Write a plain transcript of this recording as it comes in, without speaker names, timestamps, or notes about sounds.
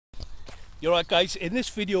You're right, guys. In this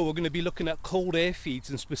video we're going to be looking at cold air feeds,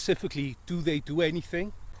 and specifically, do they do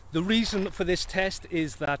anything? The reason for this test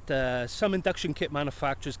is that some induction kit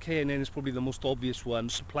manufacturers, K&N is probably the most obvious one,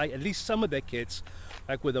 supply at least some of their kits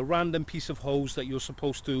like with a random piece of hose that you're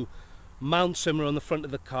supposed to mount somewhere on the front of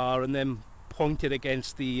the car and then point it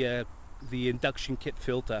against the induction kit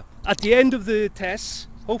filter. At the end of the tests,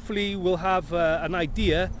 hopefully we'll have an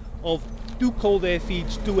idea of, do cold air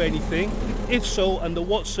feeds do anything? If so, under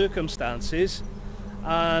what circumstances?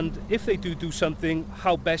 And if they do something,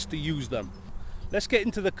 how best to use them? Let's get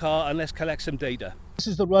into the car and let's collect some data. This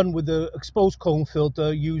is the run with the exposed cone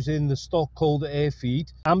filter using the stock cold air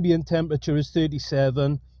feed. Ambient temperature is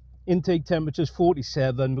 37, intake temperature is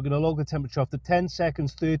 47. We're going to log the temperature after 10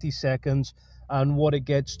 seconds, 30 seconds, and what it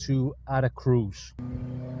gets to at a cruise.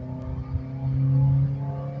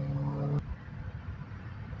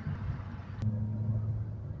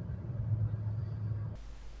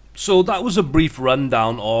 So that was a brief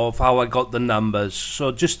rundown of how I got the numbers.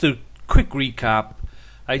 So just a quick recap,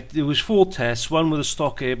 there was 4 tests, one with a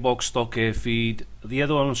stock airbox, stock air feed, the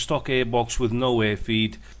other one was stock airbox with no air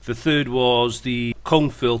feed, the third was the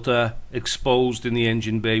cone filter exposed in the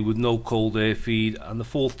engine bay with no cold air feed, and the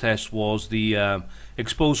 4th test was the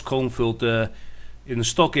exposed cone filter in the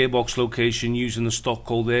stock airbox location using the stock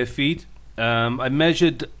cold air feed. I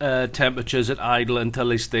measured temperatures at idle until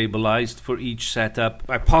they stabilized for each setup.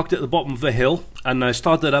 I parked at the bottom of a hill and I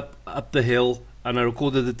started up the hill, and I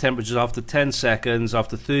recorded the temperatures after 10 seconds,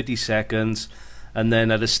 after 30 seconds, and then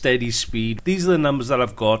at a steady speed. These are the numbers that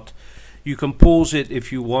I've got. You can pause it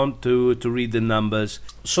if you want to read the numbers.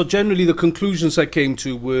 So generally the conclusions I came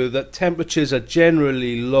to were that temperatures are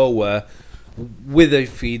generally lower with a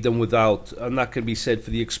feed than without, and that can be said for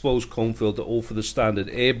the exposed cone filter or for the standard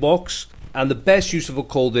airbox. And the best use of a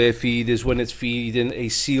cold air feed is when it's feeding a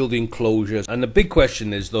sealed enclosure. And the big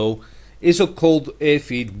question is though, is a cold air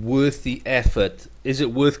feed worth the effort? Is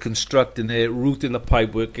it worth constructing it, routing the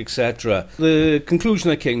pipework, etc.? The conclusion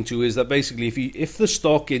I came to is that basically if the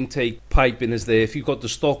stock intake piping is there, if you've got the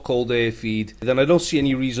stock cold air feed, then I don't see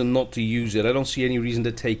any reason not to use it. I don't see any reason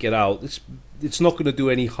to take it out. It's not going to do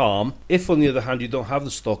any harm. If on the other hand you don't have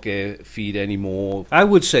the stock air feed anymore, I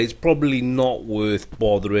would say it's probably not worth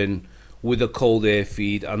bothering with a cold air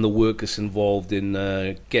feed and the work that's involved in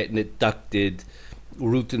getting it ducted,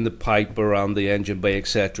 routing the pipe around the engine bay,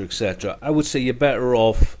 etc, etc. I would say you're better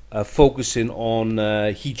off focusing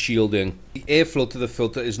on heat shielding. The airflow to the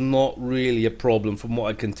filter is not really a problem from what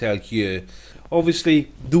I can tell here.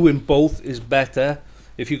 Obviously doing both is better.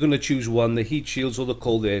 If you're going to choose one, the heat shields or the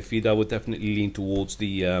cold air feed, I would definitely lean towards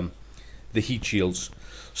the heat shields.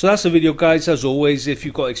 So that's the video, guys. As always, if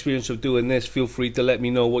you've got experience of doing this, feel free to let me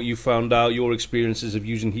know what you found out, your experiences of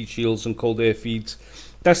using heat shields and cold air feeds.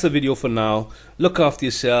 That's the video for now. Look after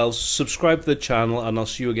yourselves, subscribe to the channel, and I'll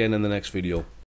see you again in the next video.